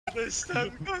They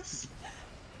stand us.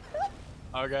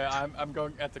 Okay, I'm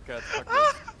going at the cat.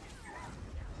 Fuck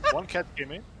One cat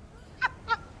came in.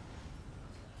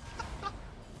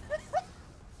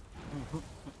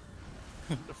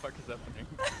 this. The fuck is happening?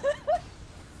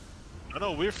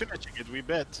 No, we're finishing it. We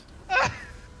bet.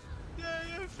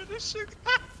 Yeah, finishing.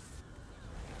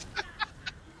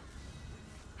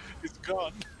 It's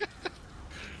gone.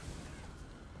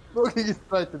 Look, he's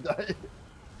trying to die.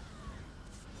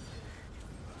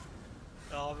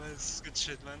 Oh man, this is good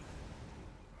shit, man.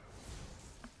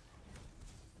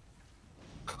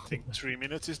 I think 3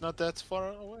 minutes is not that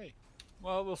far away.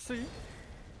 Well, we'll see.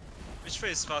 Which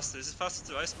way is faster? Is it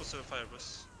faster to ice boss or fire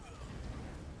boss?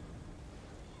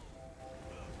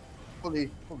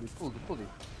 Fully.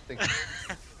 Thank you.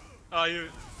 Oh,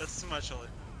 that's too much, Ollie.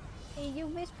 Hey, you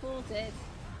mispulled it.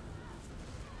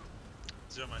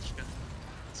 Zero much, okay.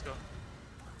 Let's go.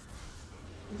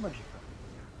 Magic.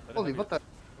 Ollie, what the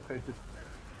fuck is this?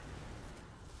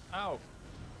 Ow.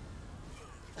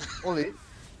 Ollie,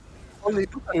 what are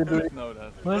you doing? No,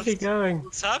 that. Where's he going?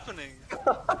 What's happening?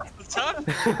 What's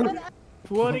happening?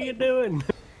 What are you doing?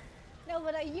 No,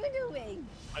 what are you doing?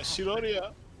 I see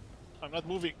Loria. I'm not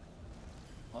moving.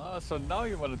 Oh, so now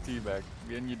you want a teabag.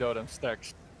 When you do them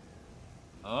stacks.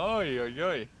 Oh,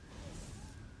 yo.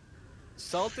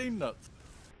 Salty nuts.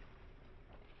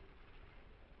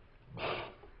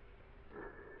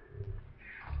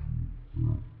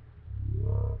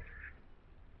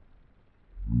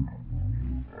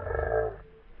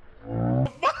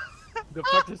 The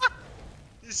fuck is...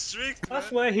 He's strict,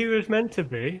 That's man. where he was meant to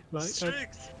be. Like,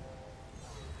 Strict.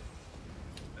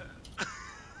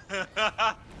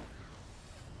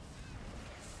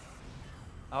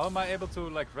 How am I able to,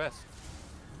 like, rest?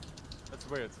 That's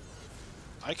weird.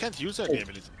 I can't use that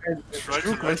ability. Try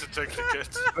to attack the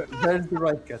cat. Where's the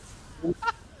right cat?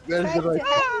 Where's Trying the right to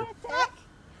cat? attack,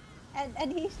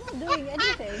 and he's not doing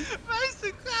anything. Where's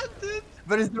the cat, dude?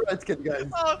 Where is the right cat, guys?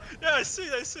 Oh, yeah, I see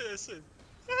it.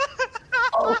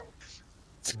 Oh,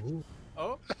 ooh,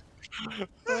 Oh?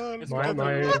 It's my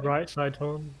got right side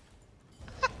on.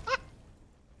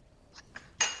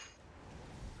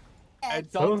 I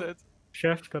dumped it.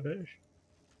 Chef got it.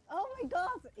 Oh my god,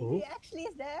 Ooh. he actually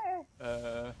is there.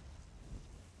 Uh,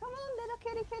 Come on, little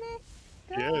kitty.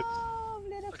 Go, Yes.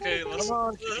 little Okay, kitty. let's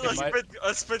My-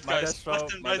 split, my guys. death row,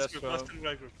 Left and my right death group, row. left and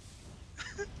right group.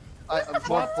 I'm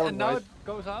what? born And now right. it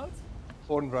goes out?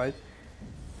 Born right.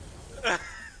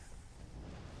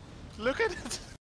 Look at it.